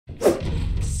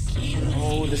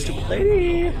this stupid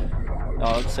lady.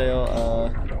 Dog sale, oh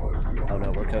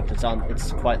no, we're cooked.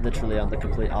 It's quite literally on the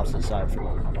complete opposite side from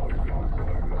me.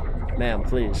 Ma'am,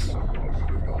 please.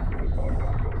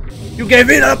 You gave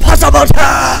me the impossible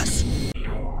task!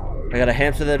 I got a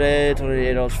hamster the day,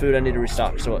 $28 food, I need to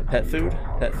restock. So what, pet food?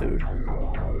 Pet food?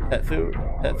 Pet food?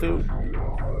 Pet food?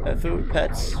 Pet food?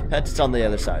 Pets? Pets, it's on the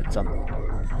other side. It's on the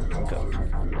cooked.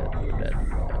 Dead.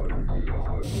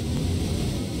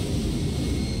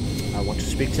 I want to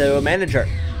speak to a manager.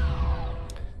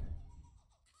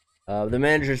 The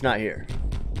manager's not here.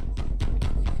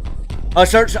 Oh,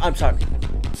 sir, I'm sorry.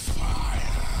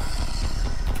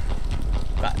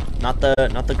 Right, not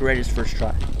the greatest first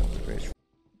try.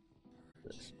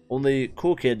 Only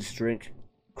cool kids drink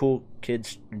cool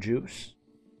kids juice.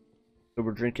 So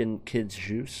we're drinking kids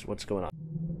juice. What's going on?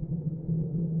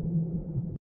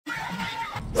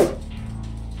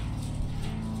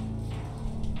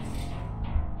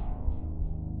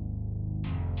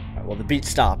 Alright, well the beat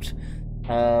stopped.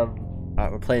 Alright,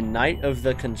 we're playing Night of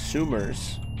the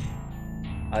Consumers.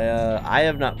 I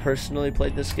have not personally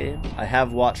played this game. I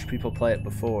have watched people play it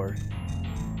before.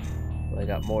 But I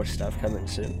got more stuff coming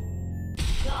soon.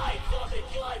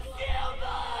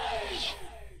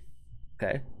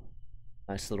 Okay.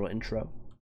 Nice little intro.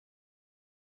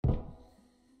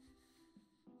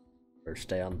 First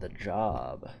day on the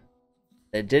job.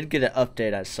 They did get an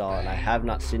update I saw, and I have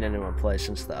not seen anyone play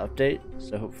since the update,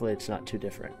 so hopefully it's not too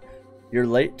different. You're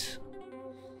late?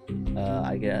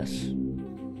 I guess.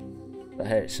 But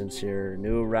hey, since you're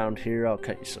new around here, I'll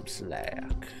cut you some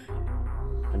slack.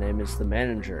 My name is the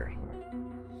manager.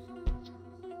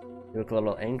 You look a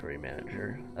little angry,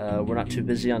 manager. We're not too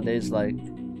busy on days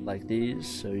like these,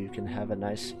 so you can have a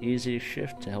nice, easy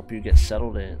shift to help you get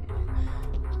settled in.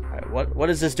 Alright, what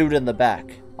is this dude in the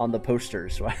back on the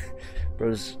posters?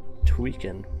 Bro's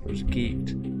tweaking. Bro's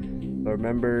geeked. But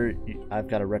remember, I've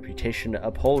got a reputation to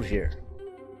uphold here.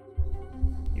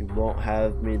 You won't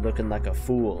have me looking like a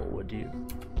fool, would you?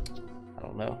 I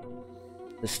don't know.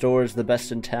 The store is the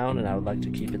best in town, and I would like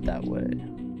to keep it that way.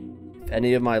 If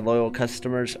any of my loyal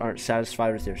customers aren't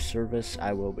satisfied with your service,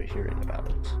 I will be hearing about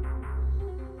it.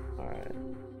 Alright.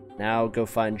 Now go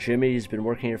find Jimmy. He's been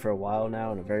working here for a while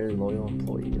now and a very loyal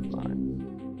employee of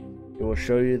mine. He will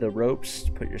show you the ropes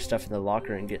to put your stuff in the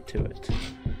locker and get to it.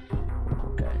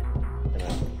 Okay.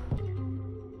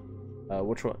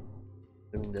 Which one?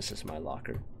 This is my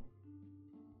locker.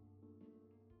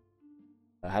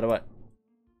 How do I...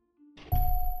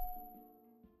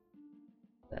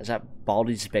 Is that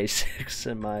Baldi's Basics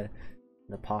in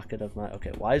the pocket of my...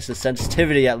 Okay, why is the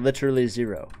sensitivity at literally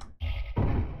 0?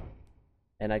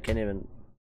 And I can't even...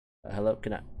 hello,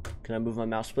 can I move my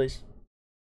mouse, please?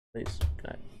 Please, can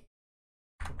I...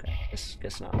 Okay,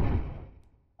 guess not.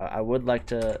 I would like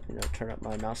to, you know, turn up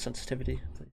my mouse sensitivity,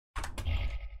 please.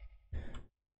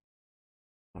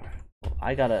 Alright, well,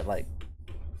 I gotta, like,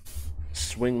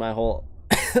 swing my whole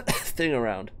thing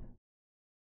around.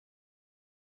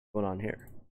 What's going on here?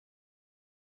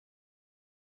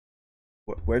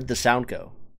 Where'd the sound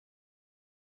go?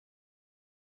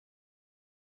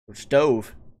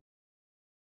 Stove.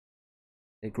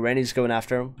 Hey, Granny's going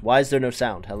after him. Why is there no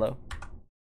sound? Hello?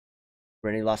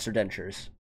 Granny lost her dentures.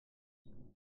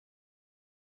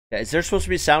 Yeah, is there supposed to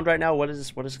be sound right now? What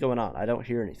is going on? I don't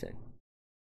hear anything.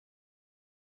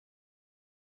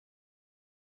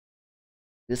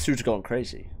 This dude's going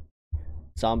crazy.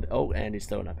 Zombie. Oh, and he's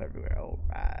throwing up everywhere. All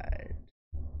right.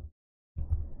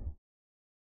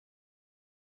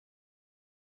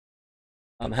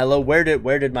 Hello. Where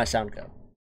did my sound go?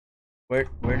 Where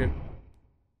did?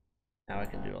 Now I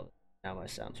can do all. Now my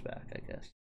sound's back, I guess.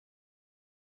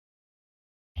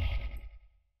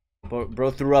 Bro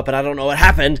threw up, and I don't know what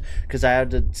happened because I had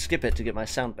to skip it to get my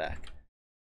sound back.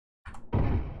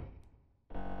 The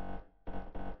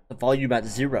volume at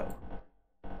 0.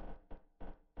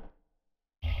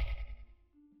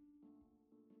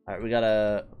 Alright, we got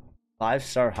a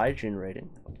 5-star hygiene rating.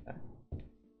 Okay.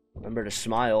 Remember to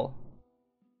smile.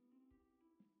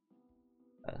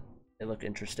 They look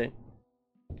interesting.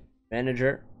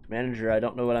 Manager, I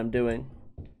don't know what I'm doing.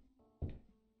 I'm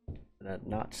gonna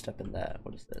not step in that.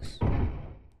 What is this?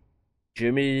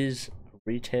 Jimmy's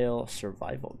Retail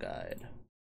Survival Guide.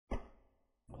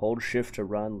 Hold shift to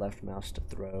run, left mouse to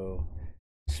throw,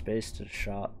 space to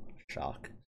stock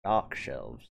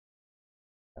shelves.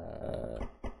 A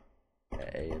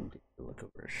and D to look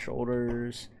over his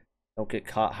shoulders. Don't get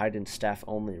caught hiding staff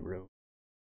only room.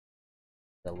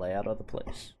 The layout of the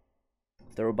place.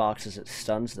 Throw boxes, it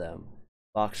stuns them.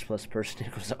 Box plus person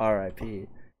equals RIP.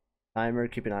 Timer,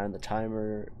 keep an eye on the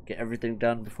timer. Get everything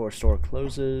done before store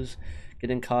closes.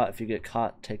 Getting caught. If you get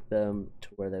caught, take them to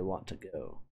where they want to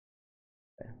go.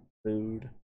 Okay. Food.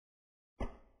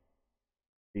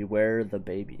 Beware the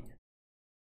baby.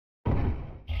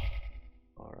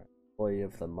 Alright. Employee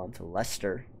of the month,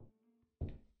 Lester.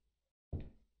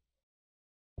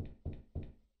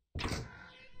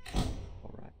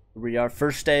 Alright. We are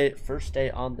first day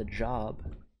on the job.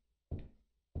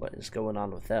 What is going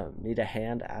on with them? Need a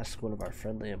hand? Ask one of our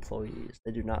friendly employees.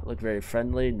 They do not look very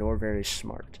friendly nor very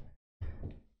smart.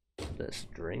 This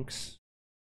drinks.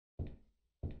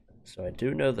 So I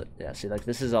do know that, yeah, see, like,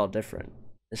 this is all different.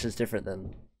 This is different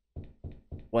than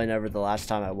whenever the last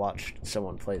time I watched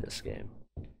someone play this game.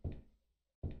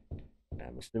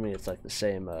 I'm assuming it's like the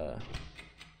same,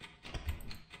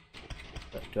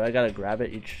 do I gotta grab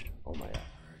it each? Oh my god.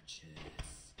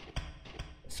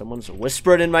 Someone's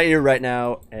whispering in my ear right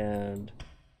now, and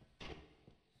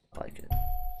I like it.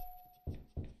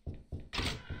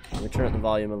 Let me turn up the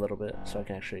volume a little bit so I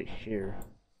can actually hear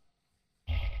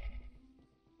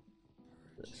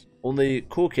this. Only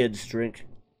cool kids drink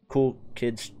cool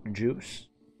kids juice.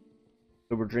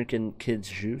 So we're drinking kids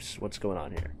juice. What's going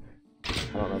on here?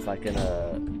 I don't know if I can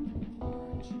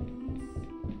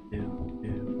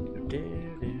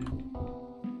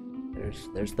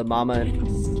There's the mama.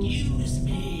 Excuse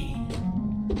me.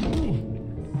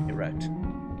 Get wrecked.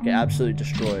 Get absolutely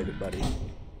destroyed, buddy.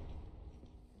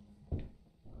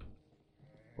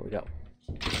 What we got?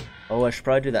 Oh, I should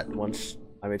probably do that once.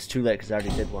 I mean, it's too late because I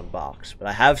already did one box. But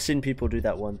I have seen people do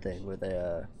that one thing where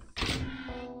they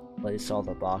place all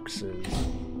the boxes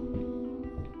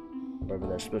wherever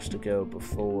they're supposed to go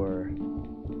before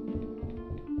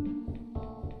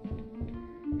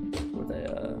they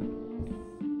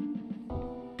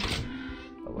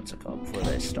what's it called, before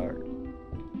they start.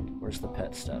 Where's the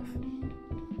pet stuff?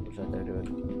 What's that they're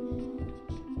doing?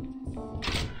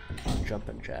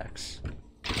 Jumping jacks.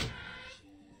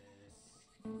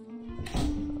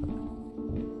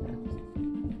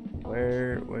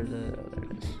 Where the, oh, there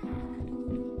it is.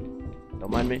 Don't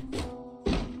mind me.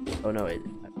 Oh no, wait,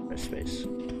 I pressed space.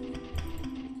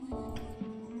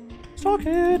 Stock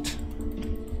it!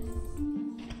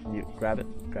 You grab it,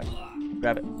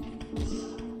 grab it.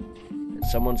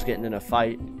 Someone's getting in a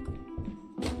fight.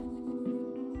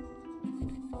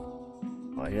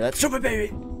 Oh, I hear that super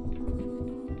baby!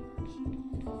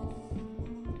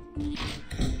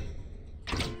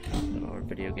 Or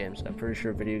video games. I'm pretty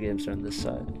sure video games are on this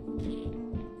side.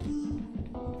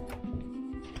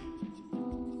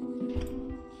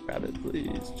 Grab it,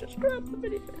 please. Just grab the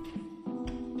video game.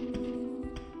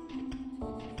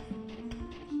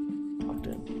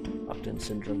 Locked in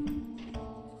syndrome.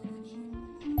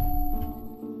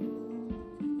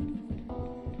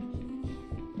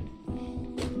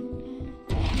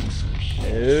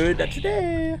 Dude, not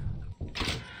today.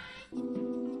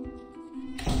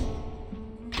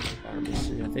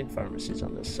 Pharmacy. I think pharmacy's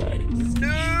on this side.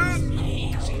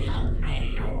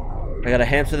 I got a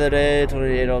hamster the day,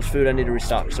 $28 food. I need to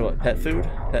restock. So what? Pet food?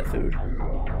 Pet food?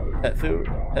 Pet food?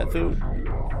 Pet food?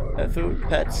 Pet food?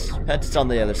 Pets? Pets, it's on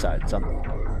the other side. It's on the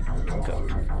goat.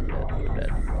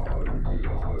 Dead.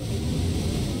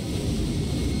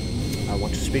 I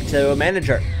want to speak to a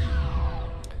manager.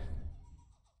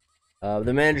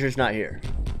 The manager's not here.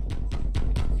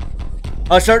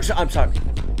 Oh, sorry, I'm sorry.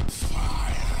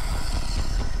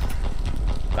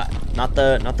 Not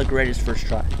the greatest first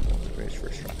try.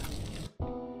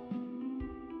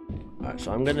 Alright,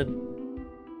 so I'm gonna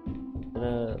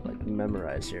like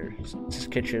memorize here. So this is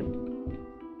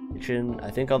kitchen.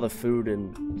 I think all the food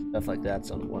and stuff like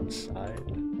that's on one side.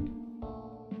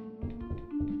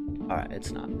 Alright,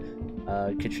 it's not.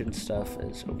 Kitchen stuff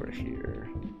is over here.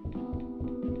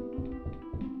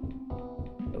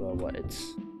 What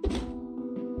it's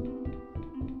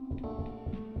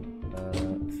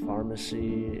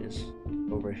pharmacy is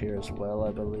over here as well,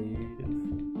 I believe.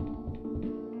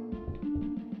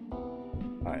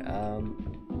 Alright,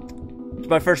 it's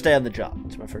my first day on the job.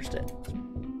 It's my first day.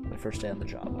 My first day on the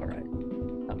job, alright.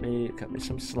 Cut me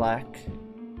some slack.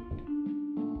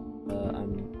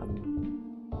 I'm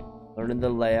learning the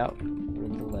layout.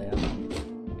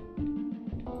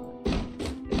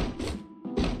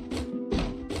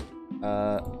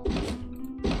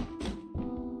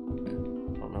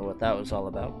 Don't know what that was all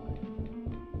about.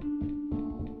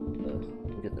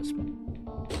 Look at this one.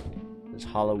 There's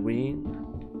Halloween.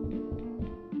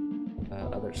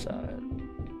 Other side.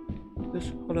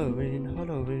 This Halloween.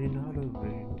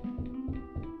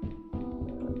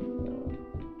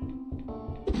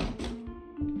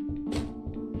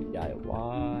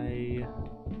 DIY.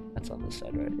 That's on this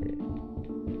side right here.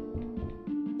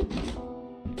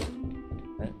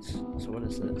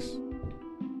 is this?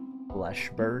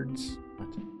 Flesh birds?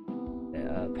 What?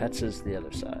 Yeah, pets is the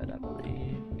other side, I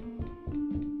believe.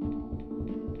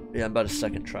 Yeah, I'm about to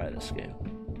second try this game.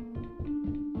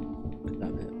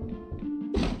 I'm in.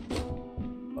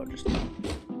 Oh, just.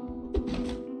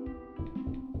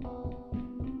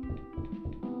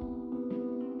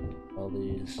 All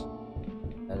these.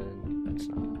 That's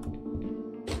not.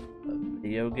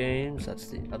 Video games, that's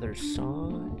the other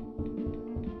side.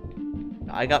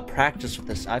 I got practice with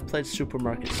this. I've played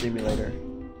Supermarket Simulator.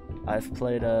 I've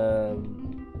played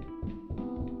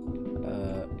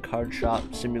Card Shop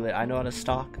Simulator. I know how to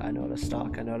stock. I know how to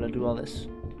stock. I know how to do all this.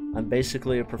 I'm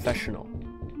basically a professional.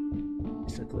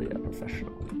 Basically a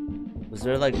professional. Was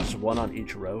there like just one on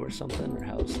each row or something? Or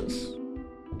how's this?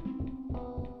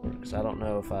 Because I don't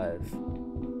know if I've...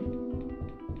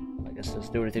 I guess let's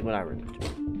do anything when I remember to.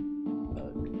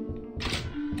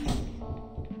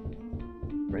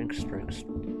 Drinks.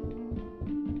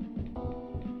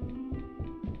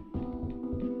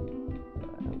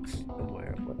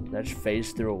 Somewhere. What? Did I just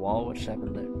phase through a wall? What just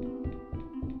happened there?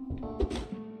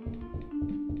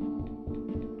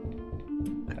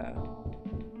 Okay.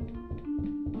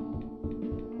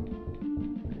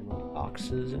 Any more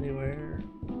boxes anywhere?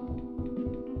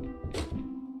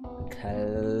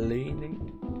 Cleaning?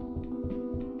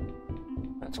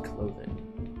 That's clothing.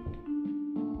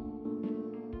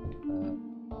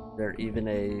 Is there even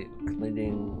a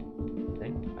cleaning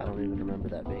thing? I don't even remember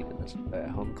that being in this.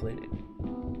 Home cleaning.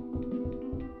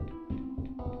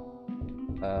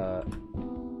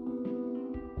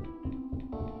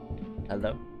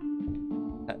 Hello?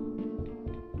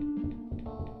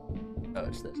 Oh,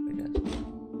 it's this, I guess.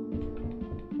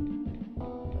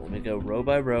 Let me go row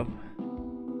by row.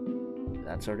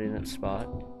 That's already in its spot.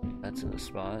 That's in a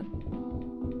spot.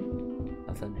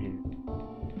 Nothing here.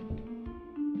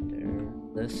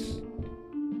 This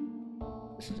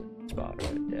is a spot,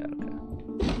 right? Yeah,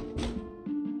 okay.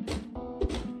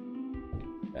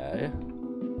 Okay.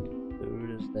 Food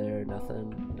is there, nothing.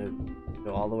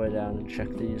 Go all the way down and check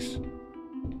these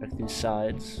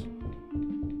sides.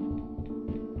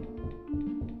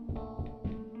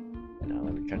 And now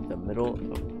let me check the middle.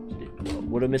 Oh,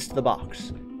 would have missed the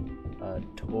box.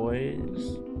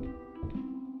 Toys.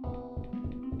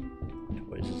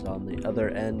 Toys is on the other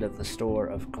end of the store,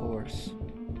 of course.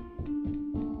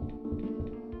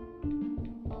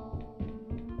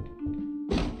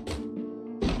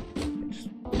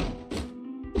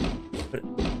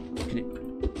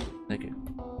 Thank you.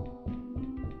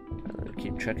 I'm gonna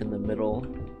keep checking the middle.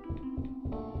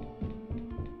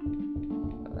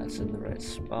 That's in the right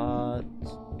spot.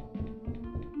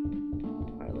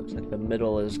 Alright, looks like the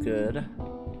middle is good.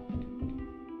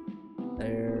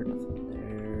 There, nothing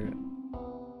there.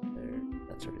 There,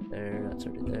 that's already there, that's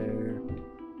already there.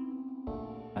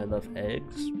 I love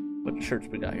eggs. What shirts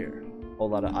we got here? A whole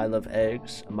lot of I love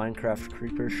eggs. A Minecraft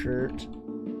creeper shirt.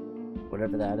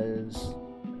 Whatever that is.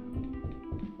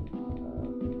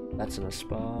 That's in a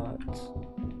spot.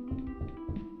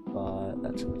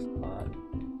 That's in a spot.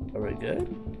 Are we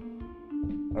good?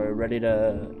 Are we ready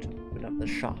to open up the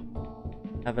shop?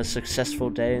 Have a successful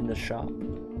day in the shop.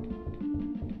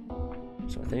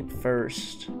 So I think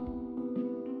first,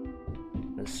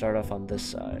 I'm gonna start off on this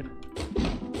side.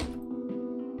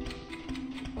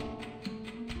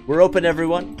 We're open,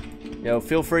 everyone.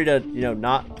 Feel free to,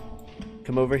 not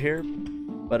come over here,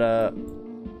 but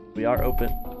we are open.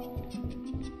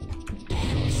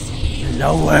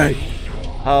 No way!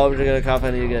 Oh, I'm just gonna cough. I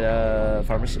need to get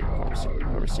pharmacy.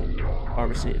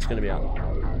 It's gonna be on.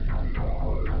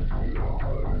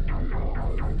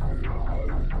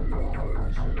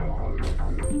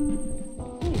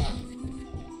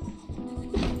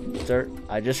 Sir,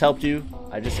 I just helped you.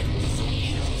 A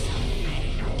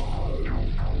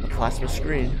plasma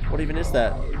screen. What even is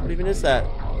that? Is that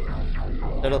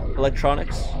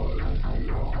electronics?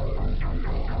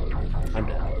 I'm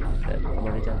dead. I'm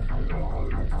already dead.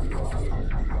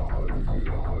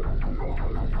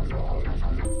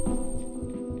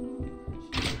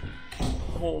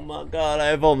 Oh my god,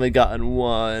 I've only gotten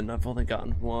one.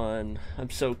 I'm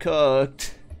so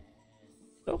cooked.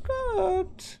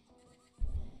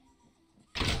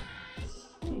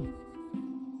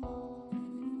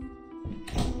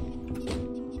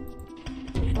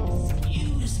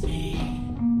 Excuse me.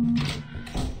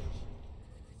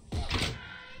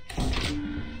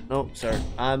 No, sir.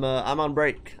 I'm on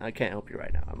break. I can't help you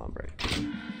right now. I'm on break.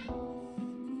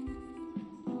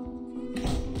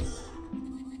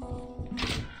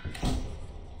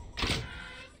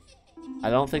 I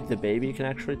don't think the baby can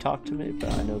actually talk to me,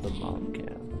 but I know the mom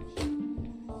can.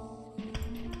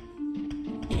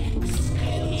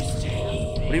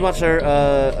 What do you want, sir?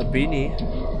 A beanie.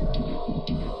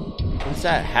 What's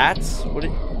that? Hats? What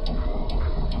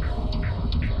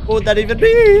would that even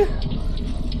be?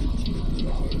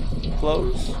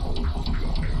 Clothes?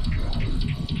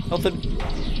 Health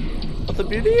and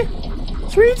beauty?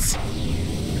 Sweets?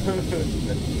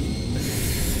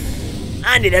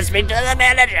 I need to speak to the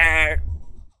manager.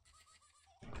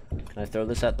 Can I throw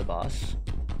this at the boss?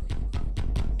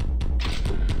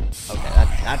 Okay,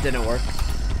 that didn't work.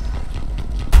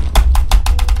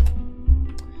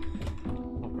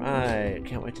 Alright,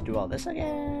 can't wait to do all this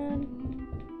again.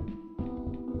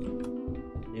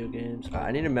 Video games. Alright,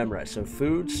 I need to memorize. So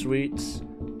food, sweets,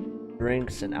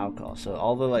 drinks, and alcohol. So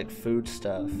all the like food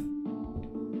stuff.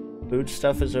 Food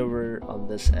stuff is over on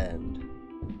this end.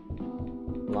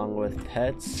 Along with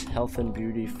pets, health and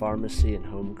beauty, pharmacy, and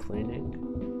home cleaning.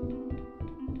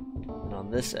 And on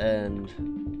this end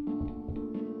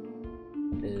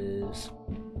is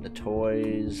the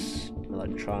toys,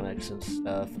 electronics, and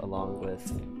stuff, along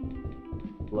with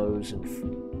clothes and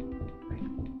food.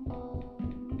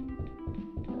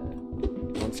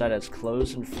 One side has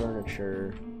clothes and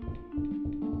furniture,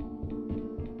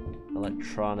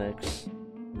 electronics.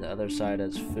 The other side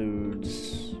has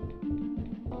foods,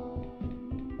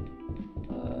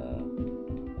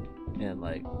 and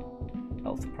like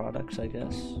health products, I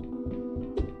guess.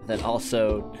 Then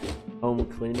also home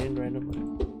cleaning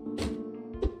randomly.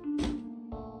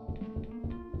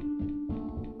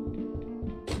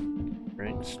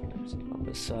 Drinks on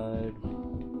this side.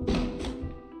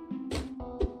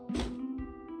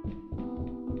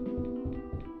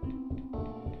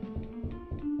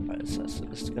 Alright, so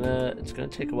it's gonna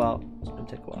take a while. It's gonna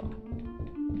take a while.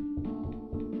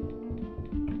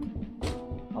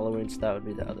 Halloween, so that would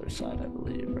be the other side, I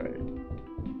believe, right?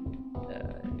 Yeah.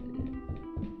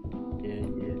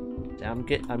 I'm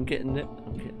getting it.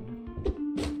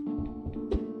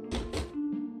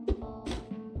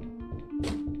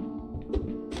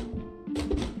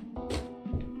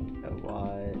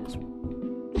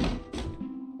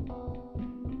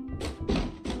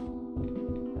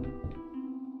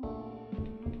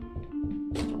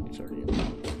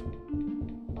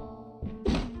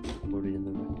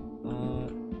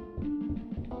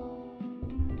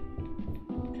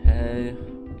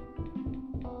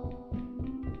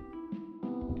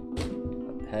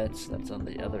 That's on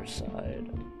the other side.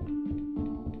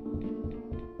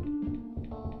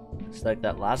 It's like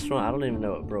that last one. I don't even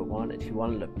know what bro wanted. He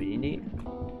wanted a beanie.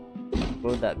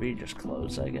 What would that be? Just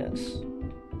clothes, I guess.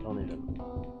 I don't even know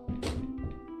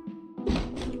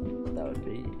what that would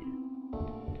be.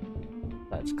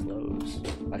 That's clothes.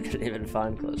 I couldn't even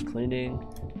find clothes. Cleaning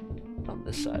on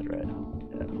this side, right?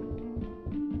 Yeah.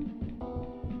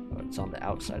 Oh, it's on the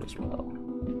outside as well.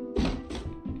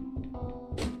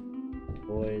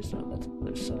 No, that's the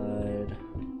other side.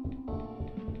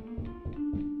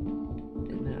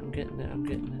 I'm getting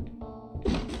it.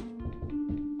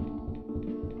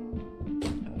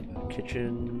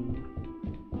 Kitchen.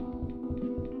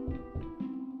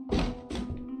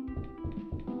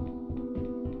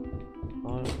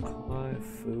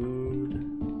 Food.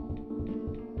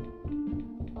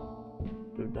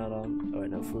 Food not on. Oh wait,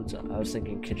 no, food's on. I was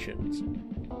thinking kitchens.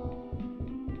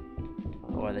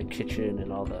 Why the kitchen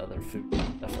and all the other food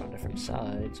stuff are on different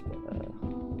sides, but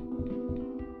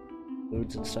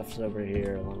foods and stuff's over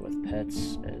here, along with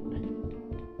pets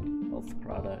and health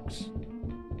products.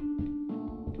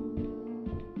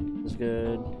 That's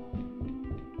good.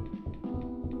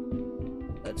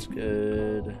 That's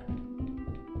good.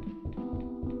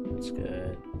 That's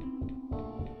good.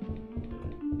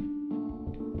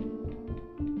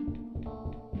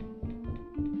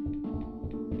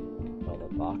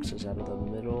 Boxes out of the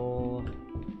middle.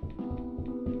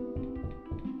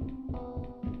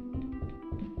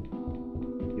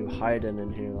 You hiding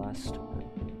in here last time.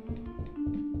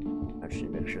 Actually,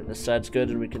 make sure this side's good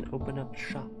and we can open up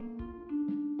shop.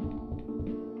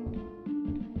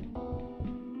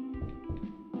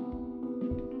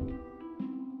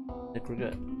 I think we're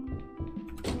good.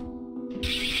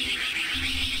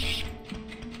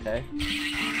 Okay.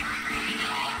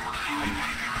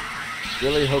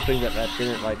 Really hoping that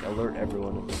didn't like alert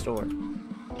everyone in the store.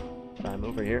 I'm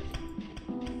over here.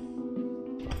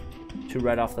 2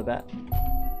 right off the bat.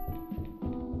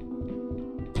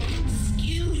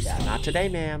 Yeah, not today,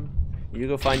 ma'am. You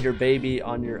go find your baby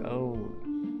on your own.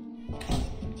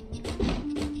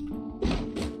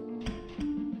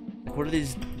 What are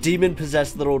these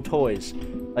demon-possessed little toys?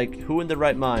 Like, who in their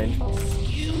right mind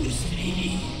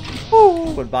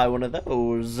would buy one of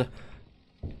those?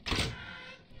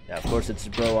 Yeah, of course it's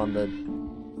bro on the...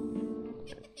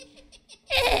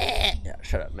 Yeah,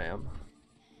 shut up, ma'am.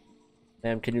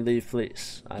 Ma'am, can you leave,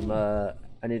 please? I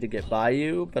need to get by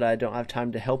you, but I don't have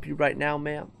time to help you right now,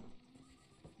 ma'am.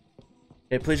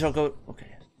 Okay, please don't go. Okay.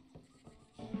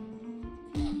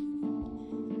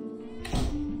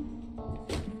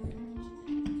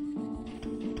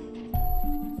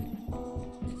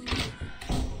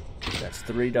 That's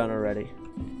 3 done already.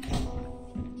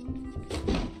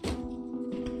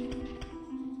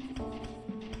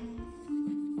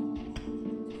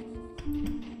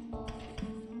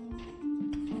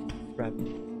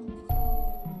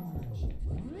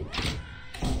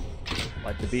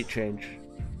 Like the beat change.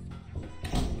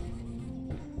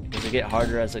 Does it get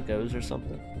harder as it goes or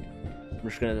something? I'm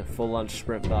just gonna full on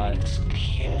sprint by.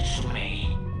 Excuse me.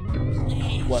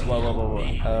 What?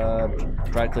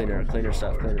 Dry cleaner, cleaner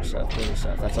stuff.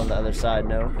 That's on the other side,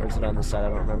 no? Or is it on the side? I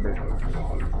don't remember.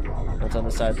 What's on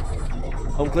the side?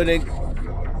 Home cleaning.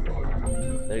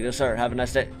 There you go, sir. Have a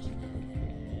nice day.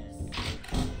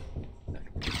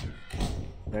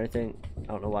 Anything?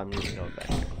 I don't know why I'm even going back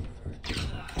here.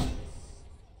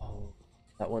 Oh,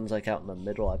 that one's like out in the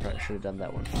middle. I probably should have done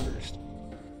that one first.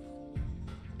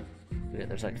 Yeah,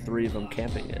 there's like 3 of them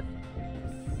camping it.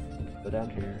 Go down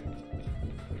here.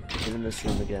 Get in this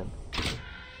room again.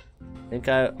 I think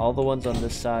all the ones on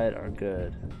this side are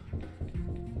good.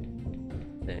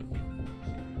 I think.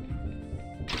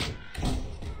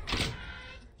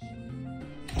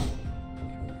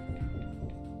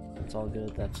 That's all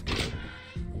good. That's good.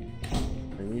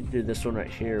 I need to do this one right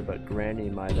here, but Granny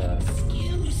might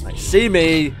see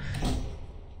me.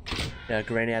 Yeah,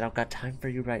 Granny, I don't got time for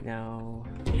you right now.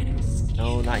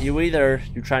 No, not you either.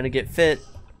 You're trying to get fit.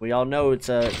 We all know it's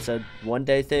a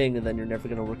one-day thing, and then you're never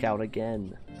gonna work out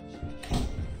again.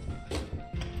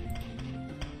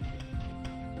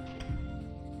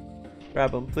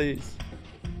 Grab him, please.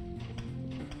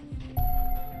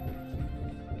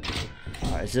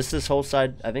 Alright, is this whole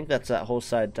side? I think that's that whole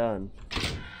side done.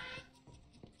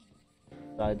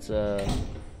 Besides, oh,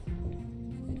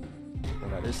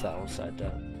 that is that whole side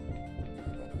done.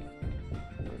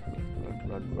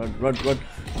 Run.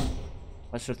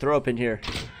 What's the throw up in here?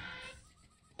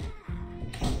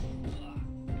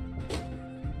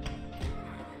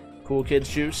 Cool kids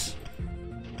juice.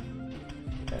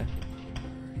 Okay.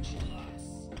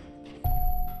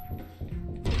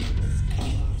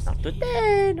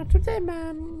 Not today,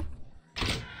 man.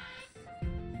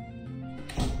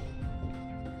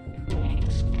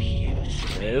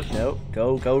 Nope.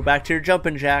 Go back to your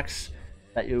jumping jacks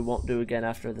that you won't do again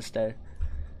after this day.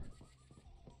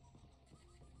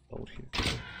 Hold here.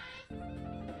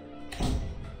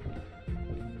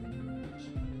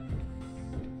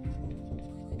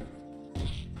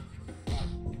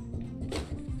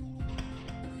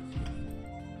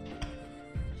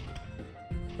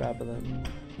 Grab them.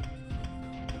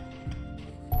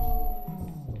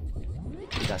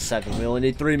 We got 7. We only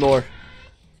need 3 more.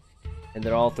 And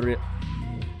they're all 3.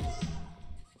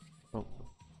 Oh.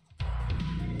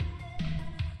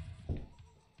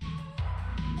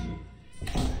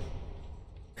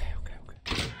 Okay.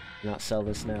 Do not sell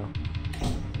this now.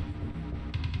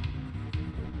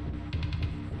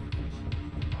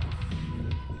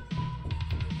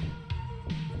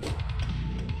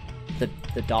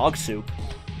 The dog soup?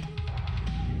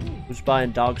 Who's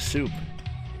buying dog soup?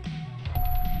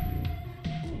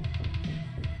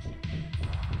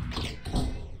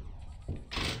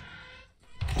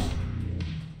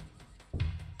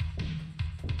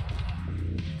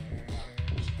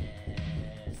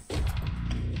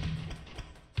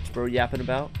 What's bro yapping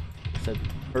about? Said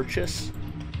purchase?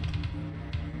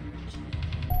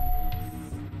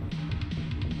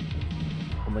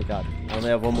 Oh my god, I only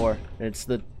have 1 more. It's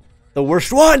the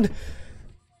worst one!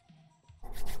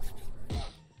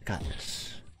 Got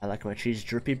this. I like my cheese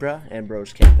drippy, bruh, and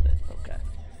bro's camping it. Okay.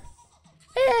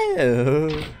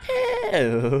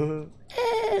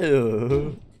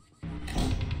 Ew.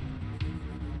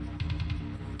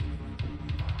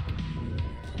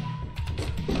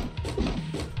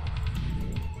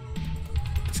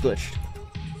 It's glitched.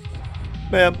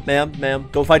 Ma'am,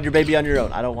 go find your baby on your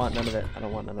own. I don't want none of it.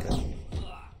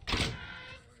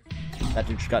 That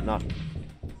dude just got knocked.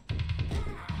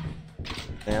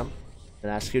 Ma'am, I'm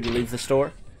gonna ask you to leave the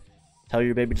store. Tell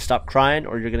your baby to stop crying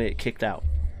or you're gonna get kicked out.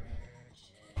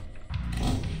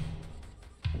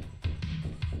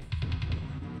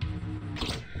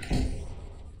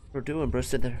 What we're doing, bro?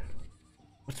 Sit there.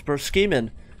 What's bro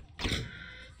scheming?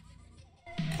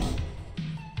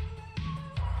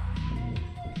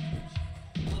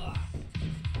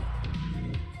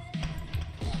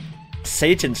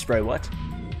 Satan spray, what?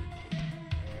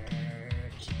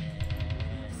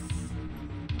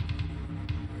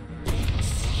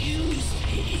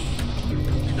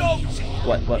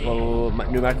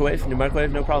 New microwave? New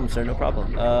microwave? No problem, sir. No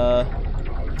problem.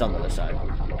 It's on the other side.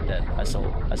 I'm dead. I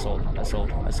sold. I sold. I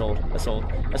sold. I sold. I sold.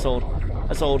 I sold.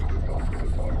 I sold.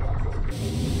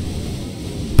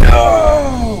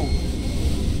 No!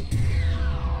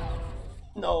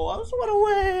 No, I was one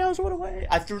away. I was one away.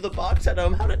 I threw the box at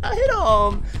him. How did I hit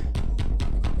him?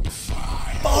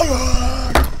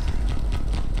 Fire!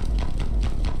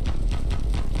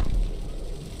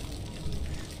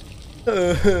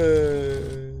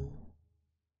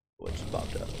 What just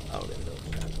popped up? I don't even know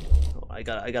what's happening. Oh, I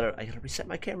gotta reset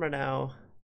my camera now.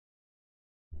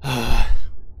 I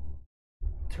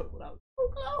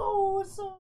was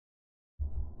so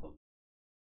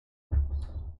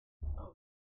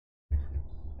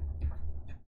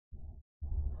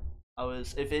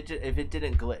close. If it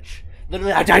didn't glitch,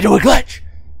 literally I died to a glitch.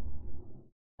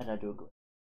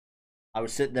 I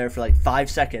was sitting there for like 5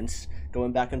 seconds,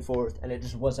 going back and forth, and it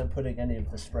just wasn't putting any of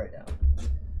the spray down.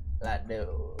 Like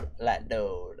no.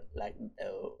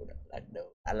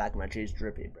 I like my cheese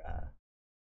drippy, bruh.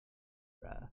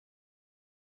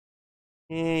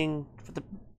 King for the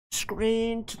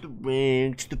screen, to the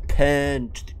ring, to the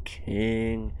pen, to the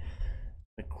king.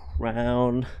 My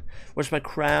crown. Where's my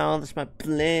crown? That's my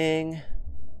bling.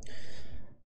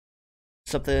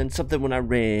 Something when I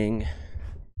ring.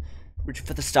 Reaching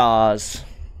for the stars.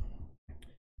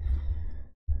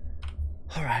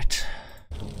 Alright.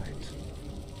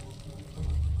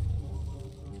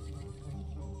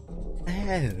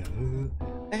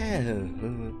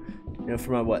 You know,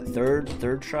 for my what,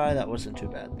 third try, that wasn't too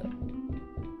bad though.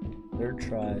 Third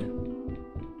try,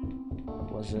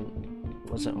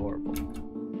 wasn't horrible.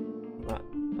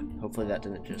 Hopefully that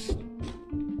didn't just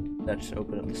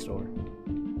open up the store.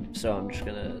 So I'm just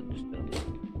gonna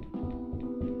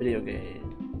video game.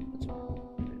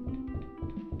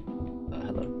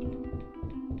 Hello.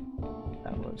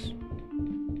 That was.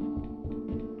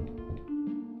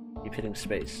 Keep hitting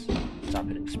space. Stop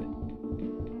hitting space.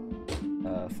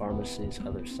 Pharmacy's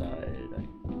other side.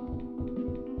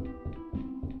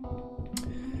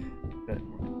 Good.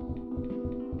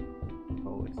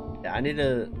 Oh, yeah, I need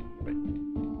to. Wait.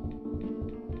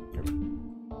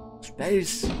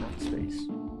 Space, not space.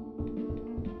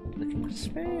 Looking for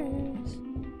space.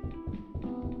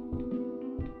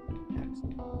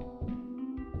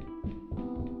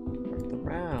 Worth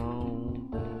around.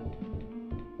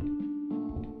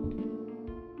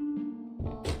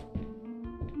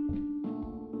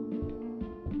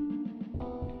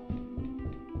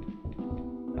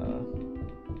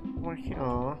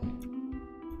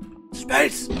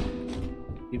 Space!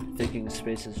 Keep thinking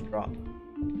spaces drop.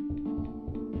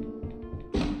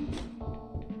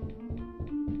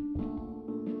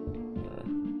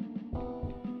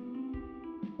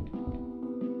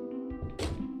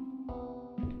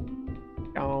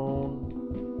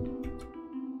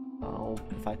 Oh,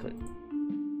 if I click.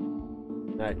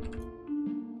 Right.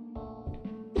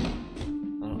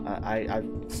 I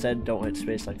said don't hit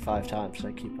space like 5 times, so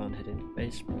I keep on hitting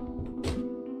space, bro.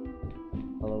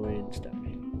 Halloween stuff.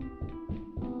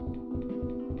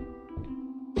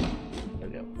 There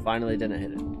we go. Finally didn't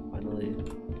hit it. Finally.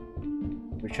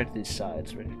 We check these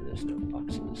sides, make sure there's no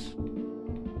boxes.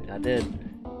 I did.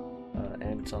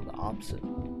 And it's on the opposite.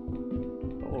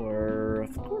 Or,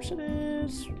 of course it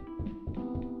is.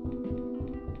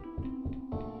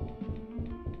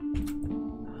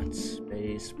 Not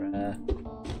space, bruh.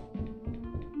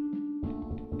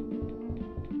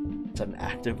 I'm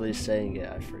actively saying it,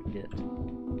 I forget.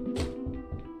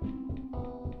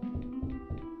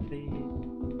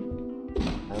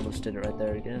 I almost did it right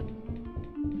there again.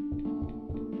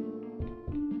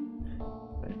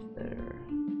 Right there.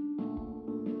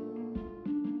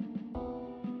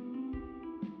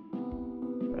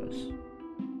 Gross.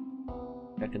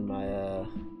 Checking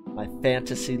my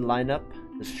fantasy lineup,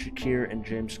 because Shakir and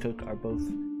James Cook are both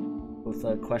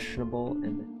questionable,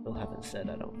 and they still haven't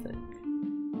said, I don't think.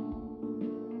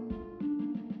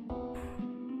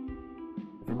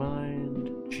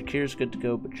 Shakir's good to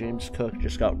go, but James Cook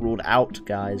just got ruled out,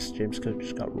 guys. James Cook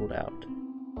just got ruled out.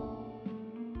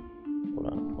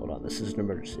 Hold on. This is an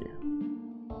emergency.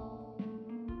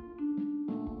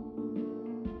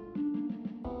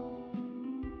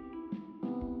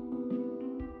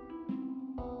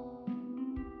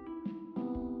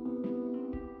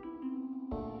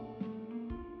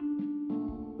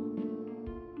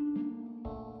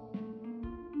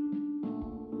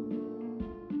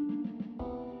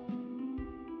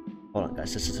 Hold on,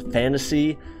 guys. This is a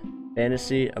fantasy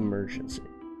emergency.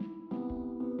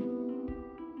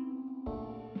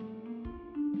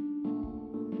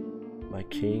 My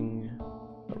king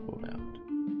got ruled out.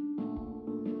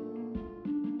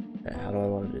 Okay, how do I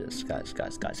want to do this? Guys,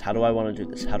 how do I want to do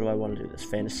this? How do I want to do this?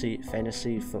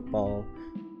 Fantasy, football,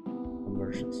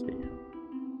 emergency.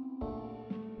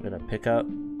 I'm gonna pick up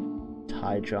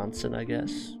Ty Johnson, I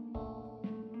guess.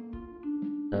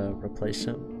 Replace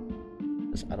him.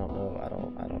 Because I don't know. I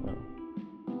don't know.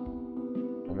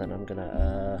 And then I'm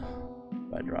gonna,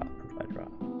 what do I drop?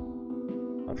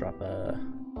 I'll drop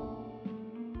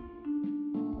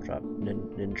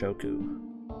Ninjoku.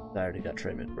 I already got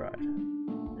Trey McBride.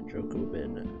 Ninjoku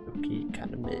been rookie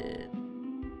kinda mid.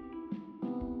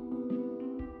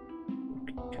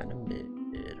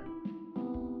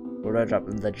 Where do I drop?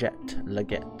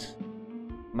 Leggett.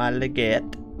 My Leggett.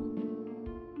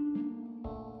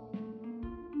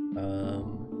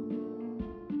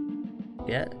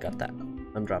 Yeah, got that.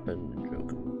 I'm dropping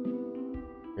Ninjoku.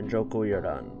 Ninjoku, you're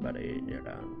done, buddy. You're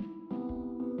done.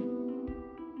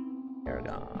 You're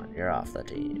gone. You're off the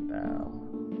team, pal.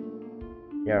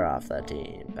 You're off the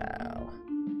team, pal.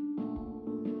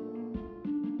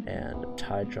 And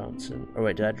Ty Johnson. Oh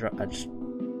wait, did I drop? Did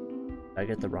I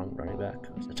get the wrong running back?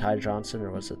 Was it Ty Johnson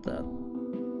or was it the?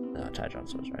 No, Ty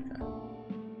Johnson was right guy.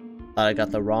 Thought I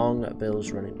got the wrong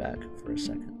Bills running back for a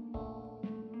second.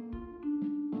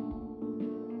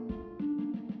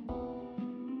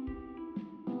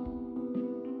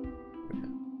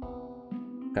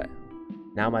 Okay.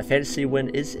 Now my fantasy win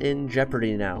is in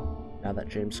jeopardy now. Now that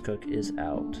James Cook is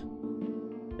out.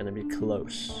 It's gonna be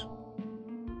close.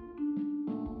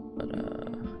 But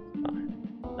fine.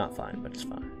 Not fine, but it's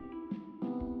fine.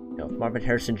 You know, if Marvin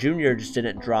Harrison Jr. just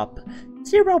didn't drop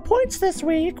 0 points this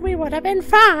week, we would have been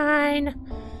fine.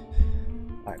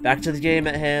 Alright, back to the game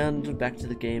at hand.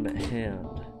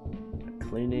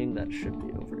 Cleaning, that should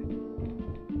be over.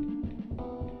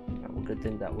 Alright, well, good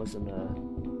thing that wasn't a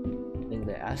thing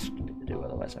they asked me to do,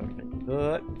 otherwise I would have been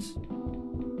cooked.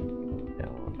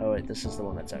 No. Oh wait, this is the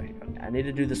one that's out here. Okay, I need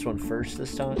to do this one first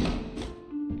this time.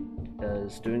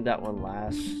 Because doing that one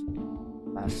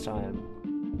last time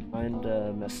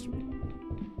kinda messed me up.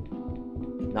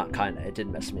 Not kinda, it did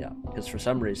mess me up. Because for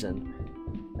some reason,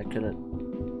 I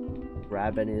couldn't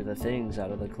grab any of the things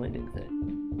out of the cleaning thing.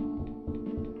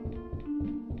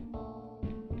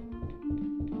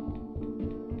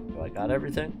 So I got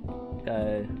everything.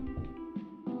 I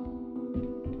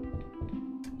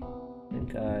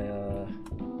think I'll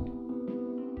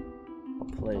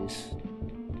place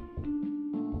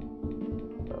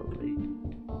slowly.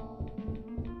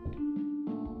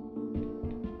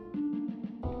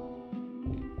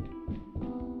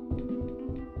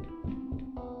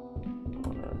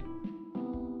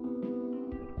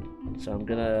 So I'm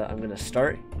gonna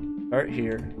start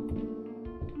here,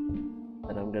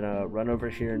 and I'm gonna run over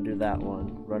here and do that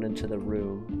one, run into the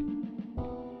room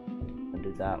and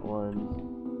do that one.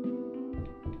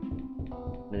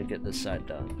 I'm gonna get this side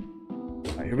done.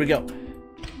 Alright, here we go.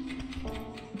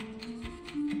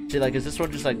 See, like, is this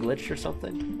one just like glitched or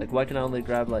something? Like, why can I only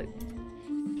grab like?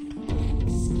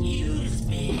 Excuse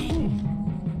me.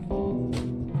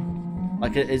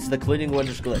 Like, is the cleaning one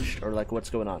just glitched, or like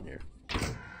what's going on here?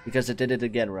 Because it did it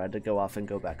again where I had to go off and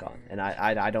go back on. And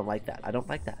I don't like that. I don't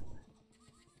like that.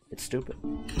 It's stupid.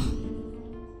 You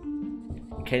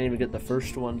can't even get the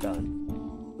first one done.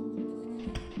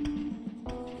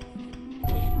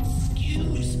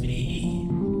 Excuse me.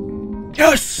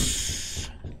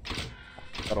 Yes!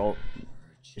 Little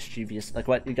mischievous. Like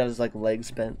what? He got his like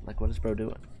legs bent. Like what is bro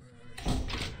doing?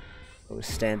 I was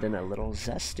standing a little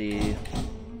zesty.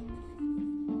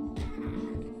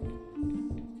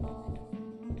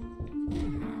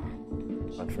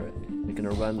 For it. We're gonna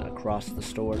run across the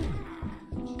store.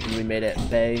 And we made it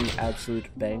bang, absolute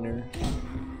banger.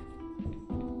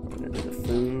 We're gonna do the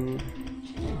food.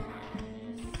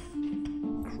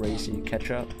 Crazy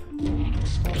ketchup.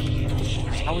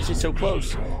 How was he so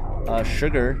close?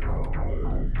 Sugar.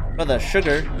 Oh, the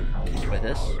sugar. Wait,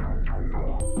 this?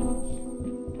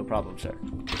 No problem, sir.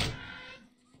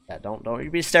 Yeah, don't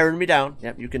you be staring me down.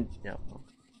 Yep, you can. Yeah.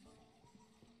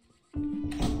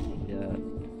 Yeah.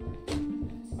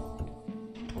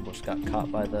 Almost got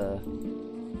caught by the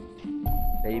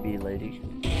baby lady.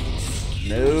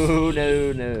 No.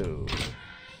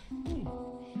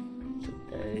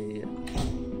 Today,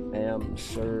 ma'am,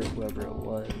 sir, whoever it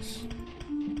was.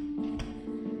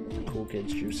 The cool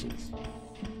kids' juices.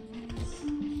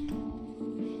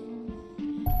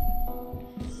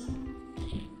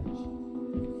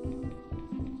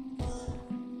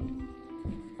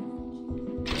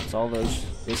 It's all those,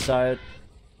 this side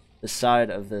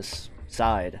of this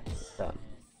side done.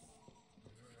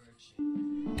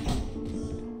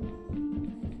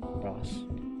 Cross.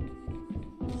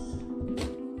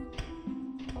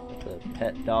 The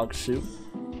pet dog soup.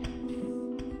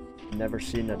 never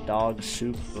seen a dog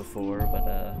soup before, but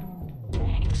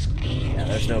yeah,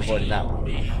 there's no avoiding that one.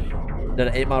 Did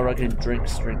an 8 Mile Run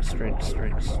drinks.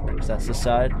 That's the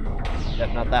side.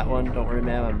 Yep, not that one. Don't worry,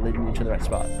 ma'am. I'm leading you to the right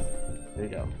spot. There you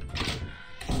go.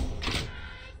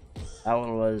 That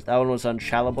one was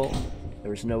unshallowable.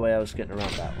 There was no way I was getting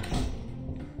around that one.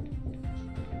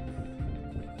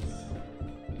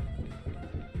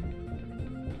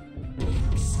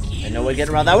 And no way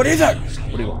getting around that one either!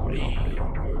 What do you want? What do you want? What do you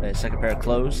want? Okay, second pair of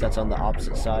clothes. That's on the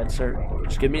opposite side, sir.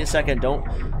 Just give me a second. Don't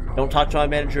talk to my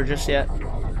manager just yet.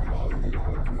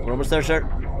 We're almost there, sir.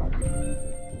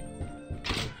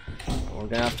 We're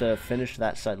gonna have to finish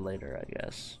that side later, I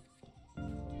guess.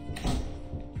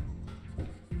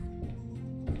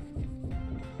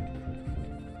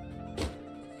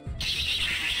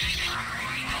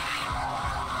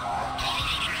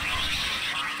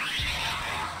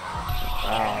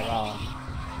 Wow.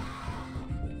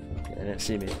 They didn't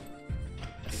see me.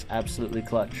 It's absolutely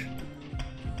clutch.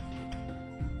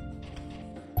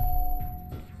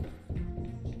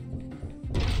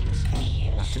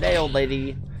 Not today, old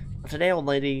lady. Not today, old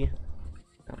lady.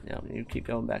 No, you keep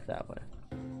going back that way.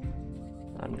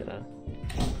 I'm gonna...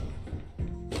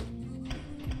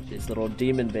 These little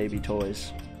demon baby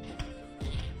toys.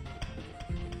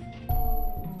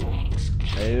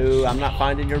 Oh, I'm not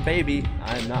finding your baby.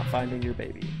 I'm not finding your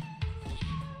baby.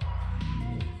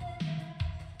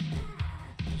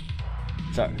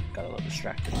 Sorry, got a little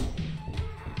distracted.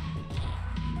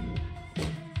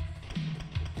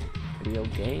 Video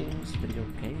games.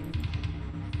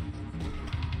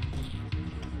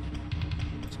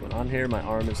 What's going on here? My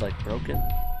arm is like broken.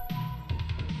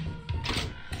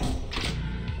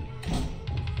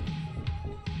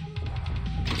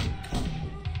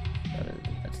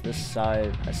 That's this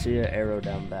side. I see an arrow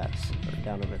down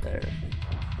down over there.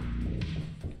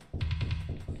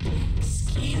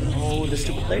 Oh, the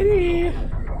stupid lady!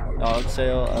 Dog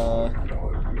sale, oh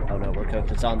no, we're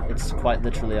cooked. It's quite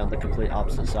literally on the complete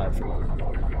opposite side from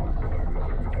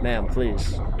me. Ma'am,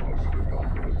 please.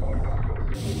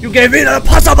 You gave me the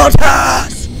impossible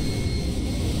task!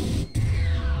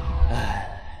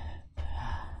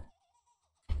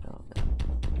 Oh,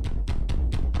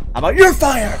 how about your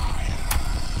fire?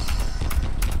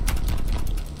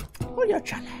 Oh, you're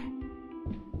jelly.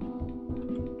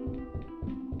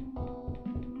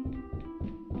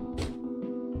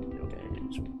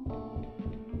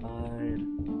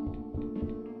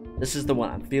 This is the one.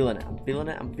 I'm feeling it. I'm feeling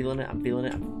it. I'm feeling it. I'm feeling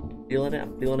it. I'm feeling it.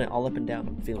 I'm feeling it all up and down.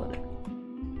 I'm feeling it.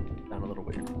 Sound a little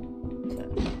weird.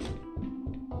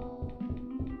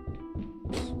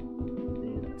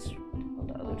 That's on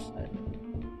the other side.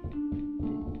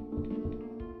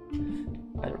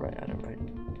 I had it right. I had it right.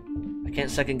 I can't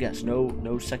second guess.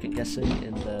 No second guessing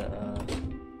in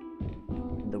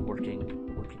the working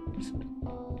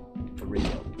the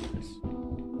radio.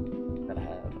 Gotta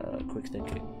have quick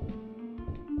thinking.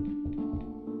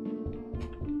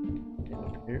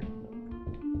 Here.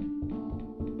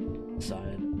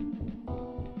 Side.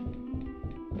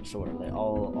 So what are they?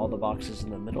 All the boxes in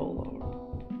the middle, or?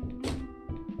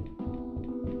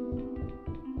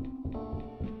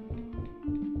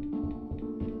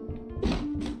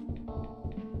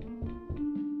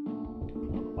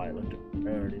 Oh, I looked. I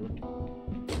already looked.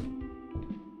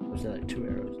 Was there like 2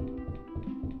 arrows?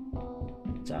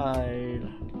 Side.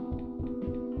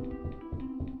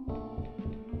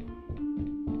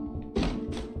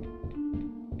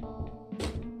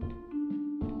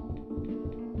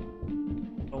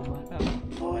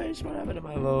 What happened to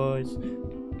my voice?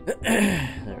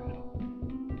 There we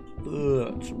go.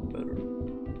 That's better.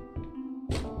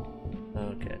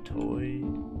 Okay, toy.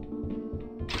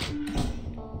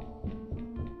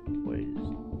 Toys.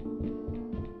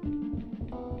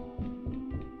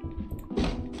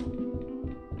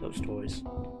 Those toys.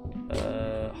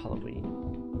 Halloween.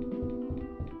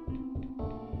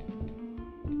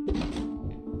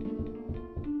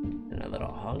 And a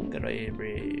little hungry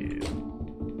brew.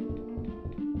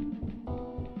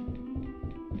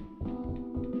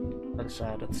 Other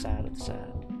side.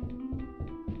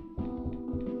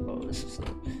 Oh, this is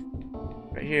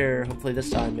right here. Hopefully this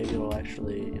time maybe it'll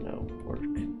actually, you know, work.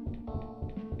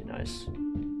 Be nice.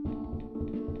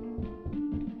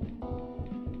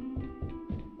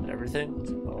 And everything?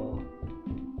 Oh.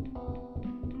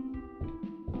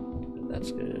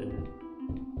 That's good.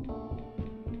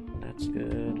 That's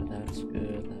good. That's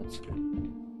good. That's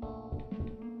good.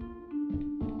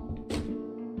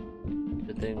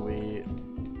 Good thing we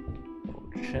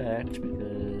checked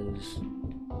because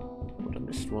I would have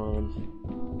missed one.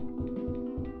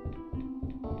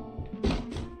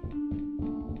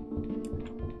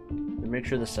 And make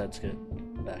sure the side's good.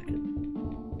 Back in.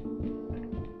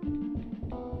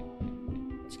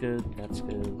 That's good. That's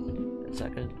good. Is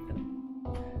that good? Yeah.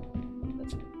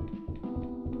 That's good.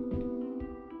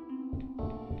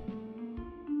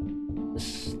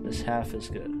 This half is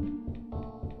good.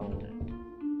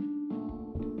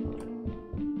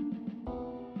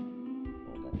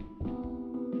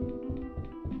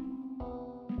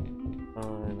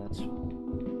 Fine, that's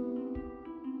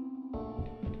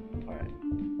alright.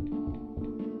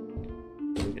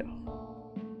 Here we go.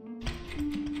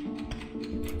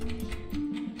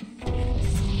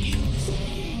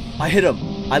 I hit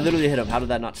him! I literally hit him. How did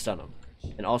that not stun him?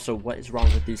 And also, what is wrong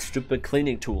with these stupid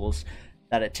cleaning tools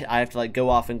that I have to like go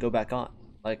off and go back on?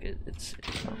 Like it's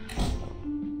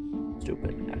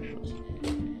stupid actually.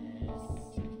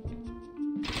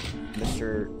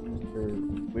 Mr.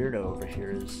 Weirdo over here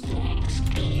is.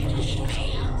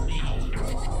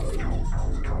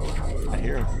 I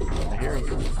hear him. I hear him.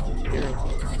 I hear him.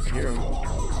 I hear him.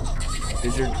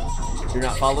 Is you're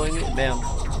not following me? Bam.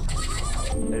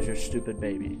 There's your stupid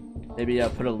baby. Maybe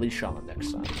put a leash on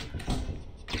next time.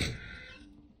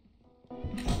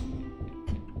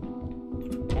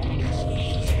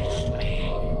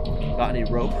 Got any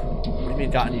rope? What do you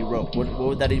mean got any rope? What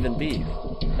would that even be?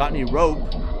 Got any rope?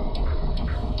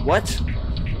 What?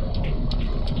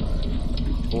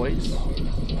 Toys?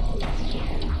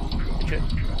 Okay.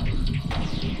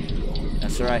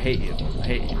 Yes, sir, I hate you. I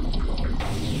hate you.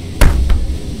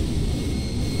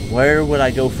 Where would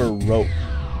I go for rope?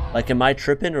 Like, am I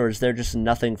tripping, or is there just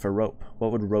nothing for rope?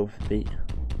 What would rope be?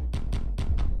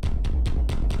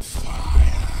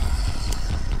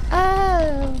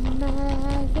 Oh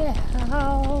my god.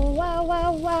 Wow,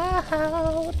 wow,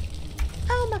 wow.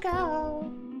 Oh my god.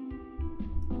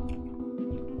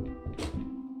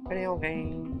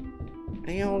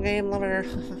 Video game lover.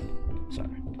 Sorry.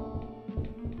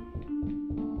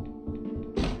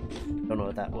 Don't know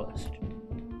what that was.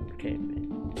 Okay, man.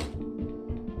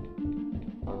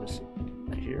 Pharmacy.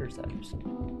 Right here, is that just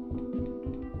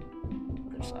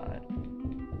other side?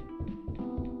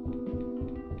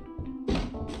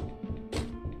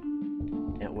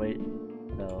 Can't wait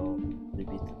till we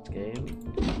beat this game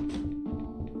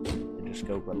and just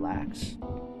go relax,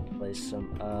 play some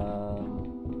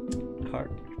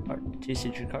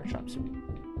TCG card shops.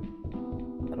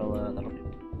 That'll do.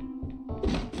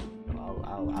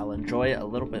 I'll enjoy it a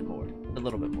little bit more. A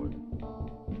little bit more. Is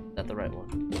that the right one?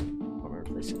 Or am I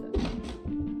replacing that?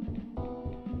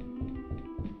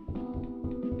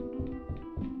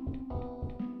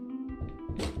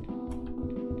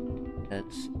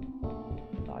 That's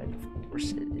fine, of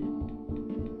course it is.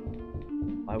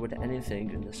 Why would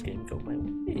anything in this game go my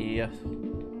way?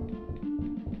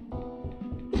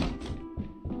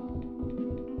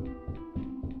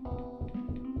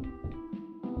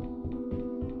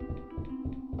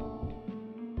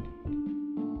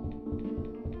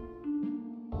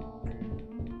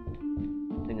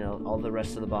 All the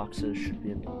rest of the boxes should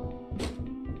be in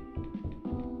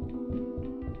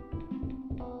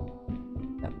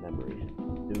that memory.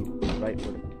 Do right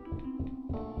with it.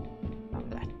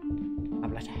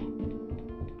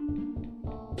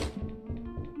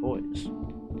 Toys.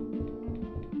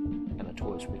 What kind of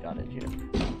toys we got in here?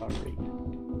 Alright.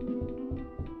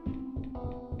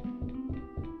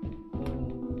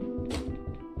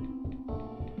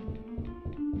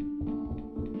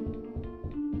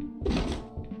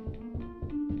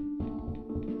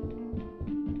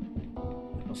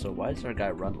 So why does our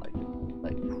guy run like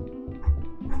I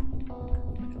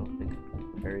don't think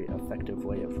a very effective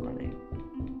way of running.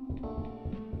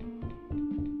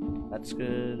 That's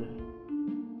good.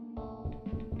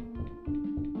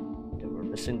 Okay, we're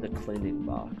missing the cleaning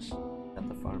box at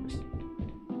the pharmacy.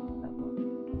 That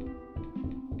one.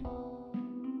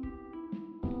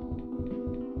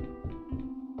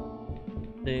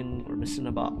 We're missing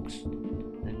a box.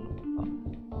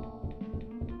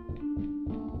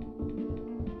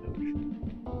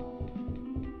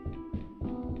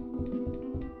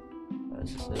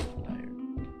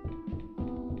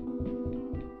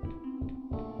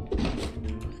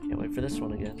 Can't wait for this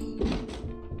one again.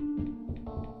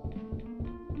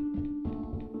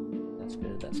 That's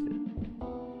good, that's good.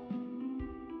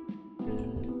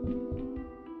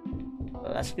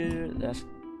 Oh, that's good, that's...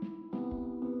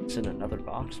 It's in another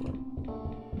box one.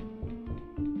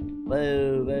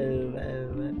 Whoa, whoa, whoa,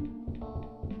 whoa.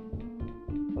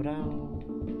 Go down.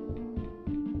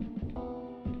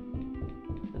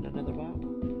 And another box.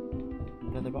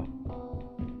 Another box.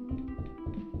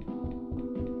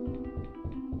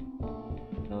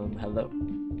 Hello?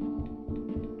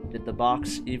 Did the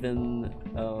box even,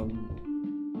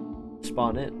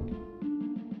 spawn in?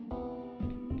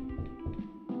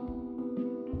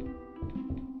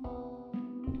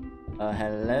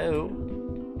 Hello?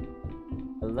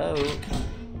 Hello?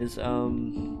 Is,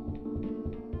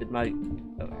 did my...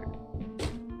 Oh, here.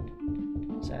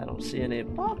 So I don't see any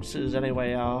boxes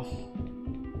anyway, y'all.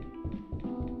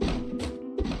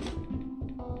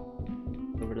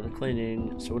 Over to the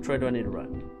cleaning. So which way do I need to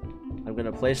run? I'm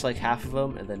gonna place like half of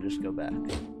them and then just go back.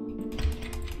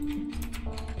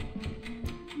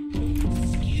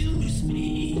 Excuse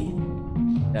me.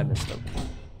 Yeah, I missed them.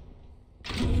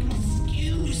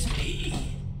 Excuse me.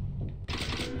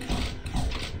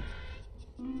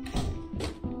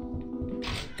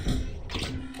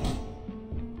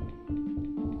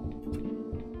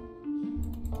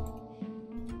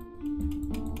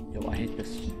 Yo, I hate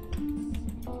this.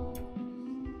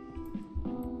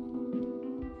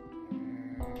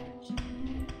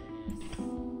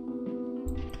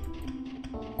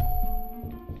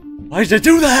 Why did I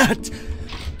do that?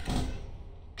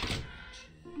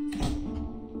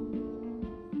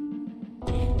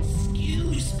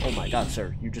 Oh my god,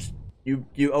 sir.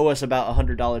 You owe us about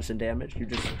 $100 in damage. You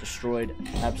just destroyed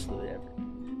absolutely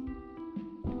everything.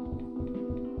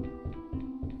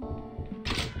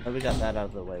 Now we got that out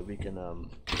of the way. We can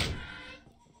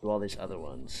do all these other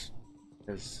ones.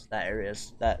 Because that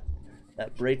area's that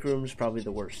break room's probably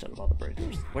the worst out of all the break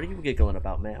rooms. What do you get going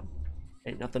about, ma'am?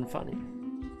 Ain't nothing funny.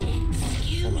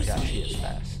 Oh my gosh, she is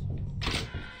fast.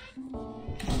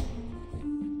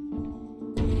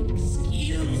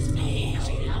 Excuse me.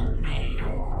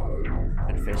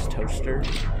 And face toaster.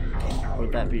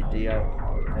 Would that be DI?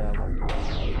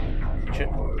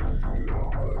 Shit.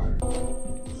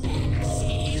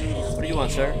 What do you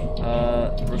want, sir?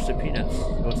 Roasted peanuts.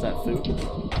 What's that, food?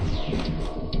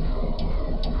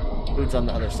 Food's on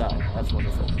the other side. That's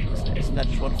wonderful. Isn't that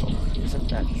just wonderful? Isn't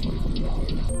that just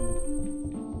wonderful?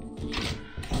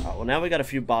 Well, now we got a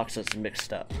few boxes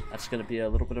mixed up. That's going to be a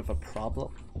little bit of a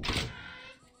problem.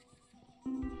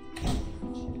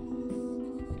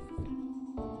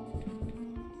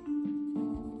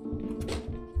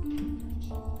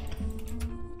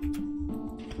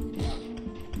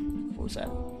 What was that?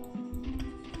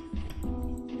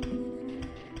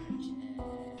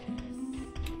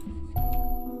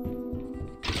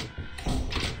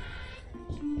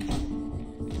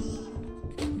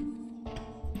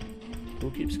 Who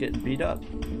keeps getting beat up?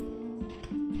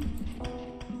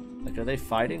 Like, are they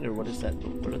fighting or what is that?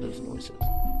 What are those noises?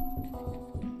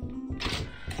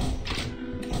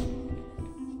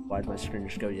 Why'd my screen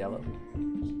just go yellow?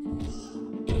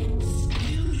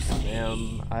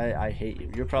 Ma'am, I hate you.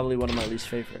 You're probably one of my least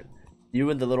favorite. You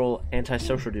and the little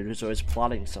antisocial dude who's always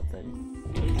plotting something.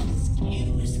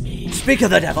 Speak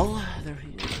of the devil! There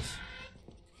he is.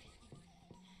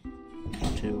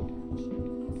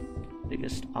 Two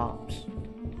biggest ops.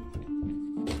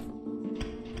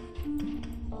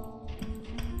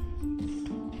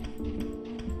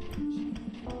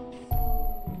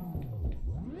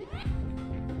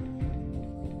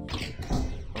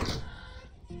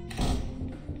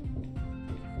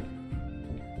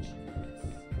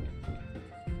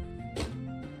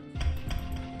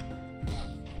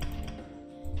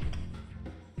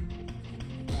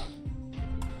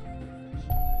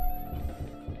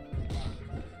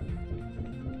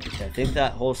 I think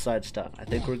that whole side's done. I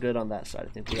think we're good on that side. I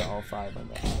think we got all 5 on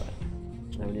that side.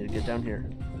 So now we need to get down here.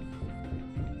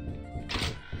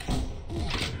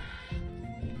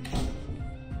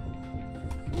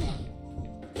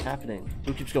 What's happening?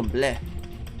 Who keeps going bleh?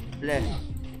 Bleh. There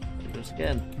it goes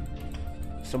again.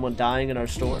 Someone dying in our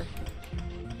store.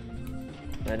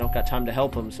 I don't got time to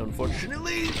help him, so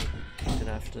unfortunately, I'm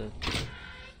gonna have to...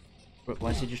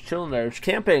 Why is he just chilling there? It's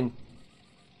camping!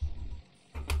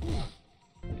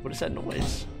 What is that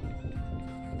noise?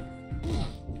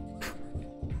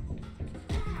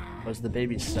 Was the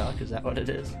baby stuck? Is that what it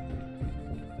is?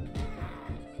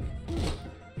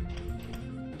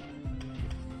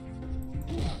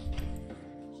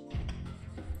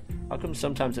 How come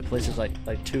sometimes it places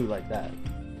like 2 like that?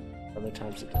 Other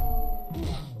times it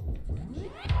doesn't.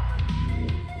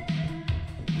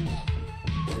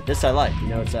 This I like. You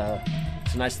know, it's a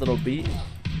nice little beat.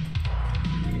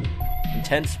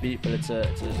 Intense beat, but it's a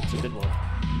good one.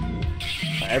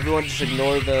 Everyone just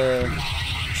ignore the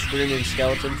screaming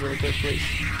skeletons really quick, please.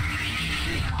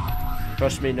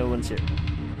 Trust me, no one's here.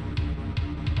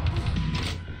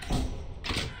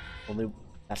 Only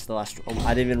that's the last one. Oh,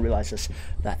 I didn't even realize this.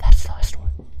 That's the last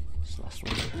one. It's the last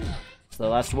one. It's the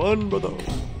last one, brother.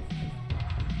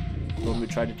 The one we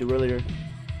tried to do earlier.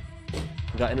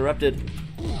 We got interrupted.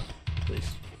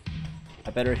 Please.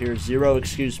 I better hear 0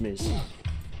 excuse me's.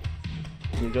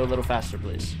 Can you go a little faster,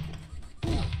 please?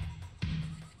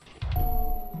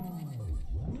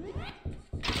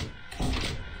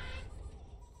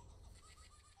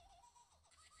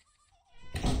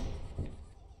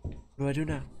 What do I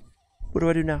do now? What do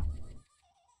I do now?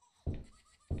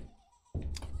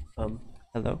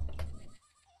 Hello?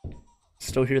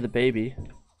 Still hear the baby.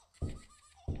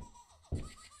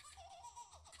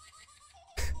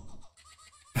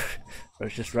 I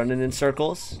was just running in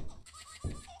circles.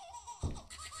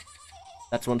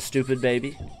 That's one stupid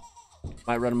baby.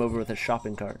 Might run him over with a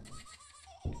shopping cart.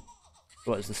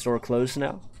 What, is the store closed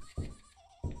now?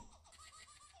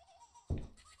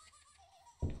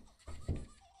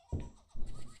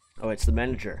 Oh, it's the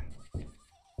manager.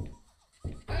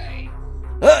 Hey!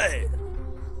 Hey!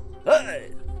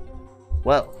 Hey!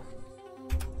 Well,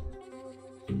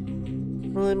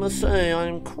 I must say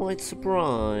I'm quite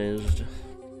surprised.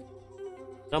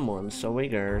 Someone so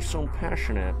eager, so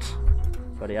passionate.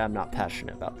 Buddy, I'm not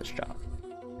passionate about this job.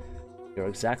 You're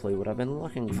exactly what I've been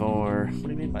looking for. What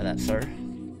do you mean by that, sir? What do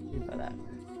you mean by that?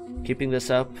 Keeping this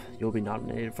up, you'll be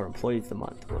nominated for Employee of the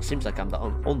Month. Well, it seems like I'm the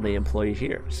only employee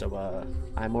here, so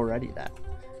I'm already that.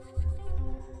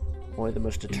 Only the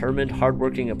most determined,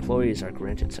 hardworking employees are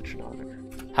granted such an honor.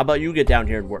 How about you get down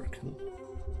here and work?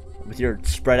 With your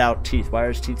spread out teeth. Why are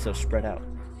his teeth so spread out?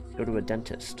 Go to a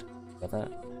dentist. How about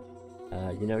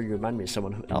that? You know, you remind me of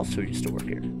someone else who used to work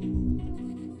here.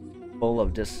 Full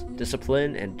of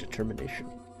discipline and determination.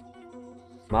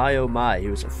 My oh my, he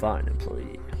was a fine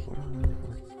employee.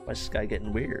 Why is this guy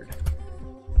getting weird?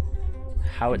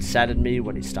 How it saddened me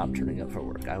when he stopped turning up for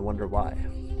work. I wonder why.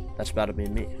 That's about to be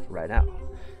me, right now.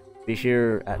 Be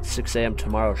here at 6 a.m.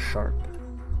 tomorrow sharp.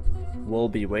 We'll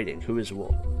be waiting. Who is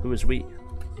Wool? Who is we?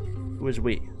 Who is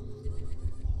we?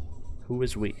 Who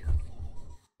is we?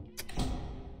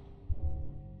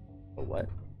 Oh, what?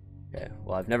 Okay,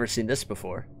 well, I've never seen this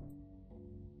before.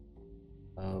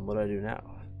 What do I do now?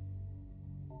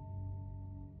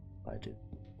 I do.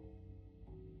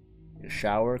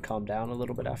 Shower, calm down a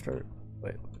little bit after.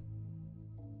 Wait.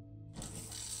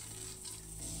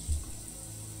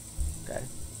 Okay.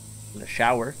 I'm gonna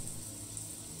shower.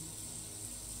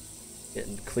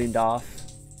 Getting cleaned off.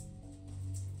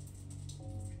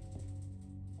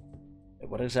 Okay,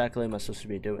 what exactly am I supposed to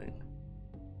be doing?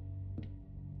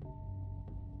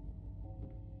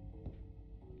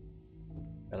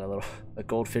 Got a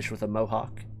goldfish with a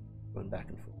mohawk going back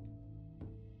and forth.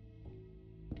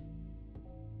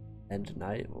 End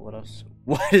night. What else?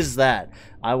 What is that?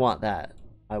 I want that.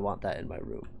 I want that in my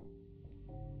room.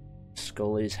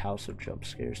 Scully's House of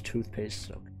Jumpscares. Toothpaste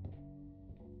soak.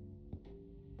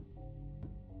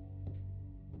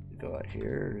 Go out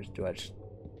here. Do I just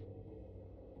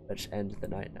end the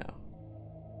night now?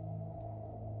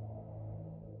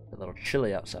 A little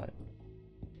chilly outside.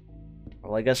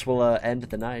 Well, I guess we'll end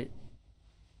the night.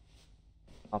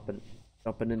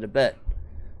 Jumping into bed.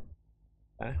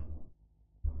 Okay.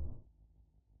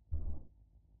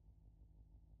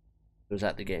 Was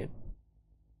that the game?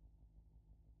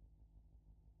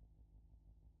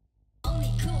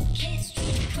 Only cool kids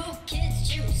drink cool kids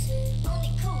juice. Only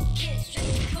cool kids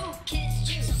drink cool kids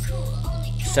juice. So cool.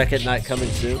 Only cool Second night coming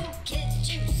soon. cool kids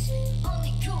juice.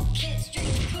 Only cool kids drink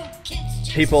cool kids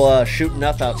juice. People shooting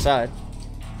up outside.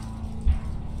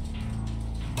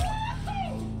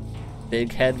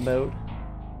 Big head mode.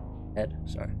 Head,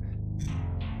 sorry.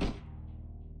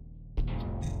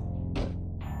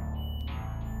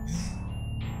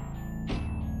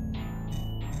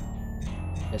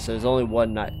 Yeah, so there's only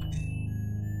one night.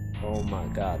 Oh my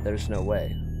god, there's no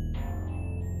way.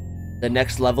 The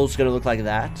next level's gonna look like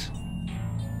that?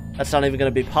 That's not even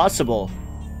gonna be possible.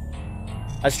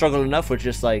 I struggled enough with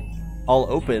just like all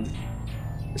open.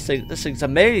 This thing's a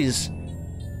maze.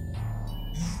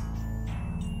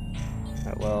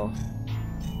 Alright, well,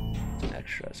 it's an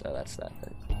extra, so that's that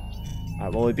thing.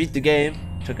 Alright, well, we beat the game.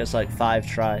 Took us like 5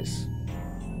 tries.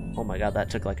 Oh my god, that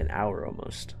took like an hour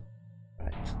almost.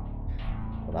 Right.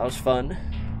 Well, that was fun.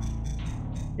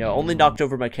 You know, only knocked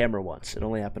over my camera once. It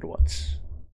only happened once.